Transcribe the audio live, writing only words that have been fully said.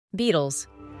Beetles,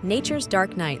 nature's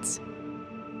dark nights.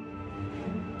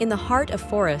 In the heart of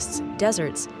forests,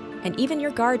 deserts, and even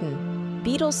your garden,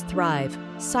 beetles thrive,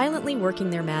 silently working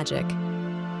their magic.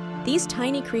 These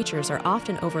tiny creatures are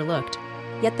often overlooked,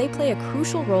 yet they play a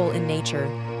crucial role in nature.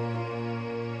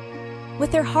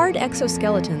 With their hard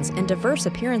exoskeletons and diverse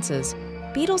appearances,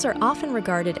 beetles are often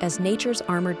regarded as nature's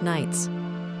armored knights.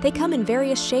 They come in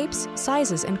various shapes,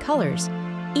 sizes, and colors,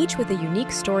 each with a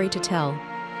unique story to tell.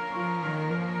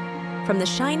 From the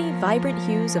shiny, vibrant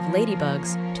hues of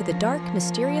ladybugs to the dark,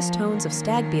 mysterious tones of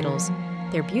stag beetles,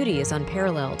 their beauty is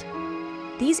unparalleled.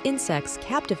 These insects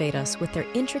captivate us with their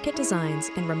intricate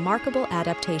designs and remarkable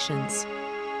adaptations.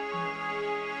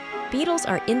 Beetles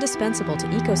are indispensable to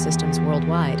ecosystems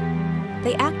worldwide.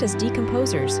 They act as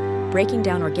decomposers, breaking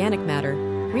down organic matter,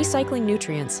 recycling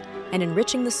nutrients, and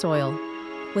enriching the soil.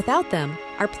 Without them,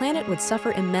 our planet would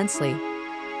suffer immensely.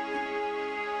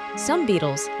 Some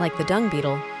beetles, like the dung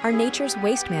beetle, are nature's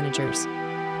waste managers.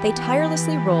 They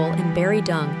tirelessly roll and bury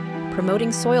dung,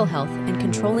 promoting soil health and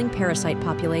controlling parasite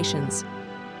populations.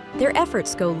 Their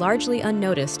efforts go largely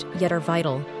unnoticed, yet are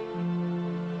vital.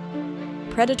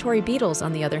 Predatory beetles,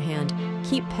 on the other hand,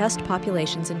 keep pest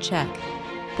populations in check.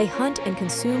 They hunt and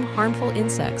consume harmful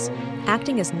insects,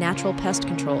 acting as natural pest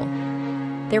control.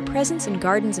 Their presence in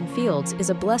gardens and fields is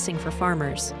a blessing for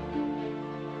farmers.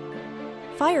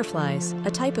 Fireflies, a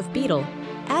type of beetle,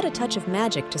 add a touch of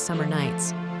magic to summer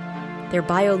nights. Their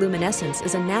bioluminescence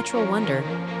is a natural wonder,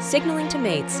 signaling to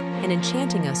mates and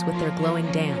enchanting us with their glowing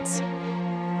dance.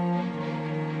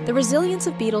 The resilience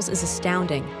of beetles is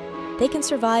astounding. They can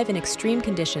survive in extreme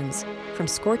conditions, from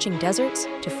scorching deserts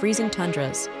to freezing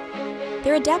tundras.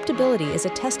 Their adaptability is a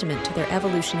testament to their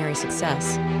evolutionary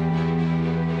success.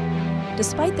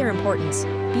 Despite their importance,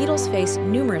 beetles face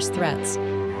numerous threats.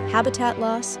 Habitat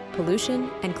loss,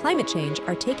 pollution, and climate change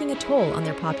are taking a toll on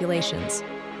their populations.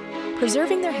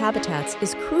 Preserving their habitats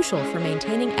is crucial for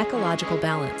maintaining ecological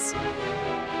balance.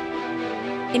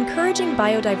 Encouraging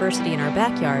biodiversity in our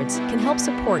backyards can help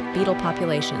support beetle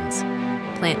populations,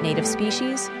 plant native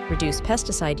species, reduce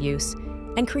pesticide use,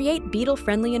 and create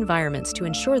beetle-friendly environments to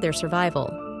ensure their survival.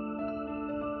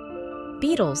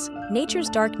 Beetles, nature's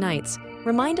dark nights,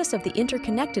 remind us of the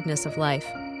interconnectedness of life.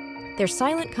 Their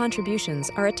silent contributions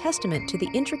are a testament to the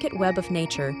intricate web of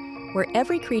nature, where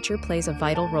every creature plays a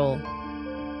vital role.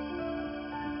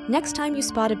 Next time you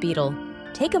spot a beetle,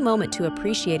 take a moment to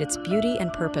appreciate its beauty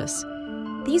and purpose.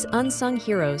 These unsung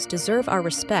heroes deserve our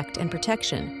respect and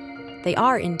protection. They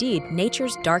are indeed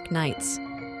nature's dark nights.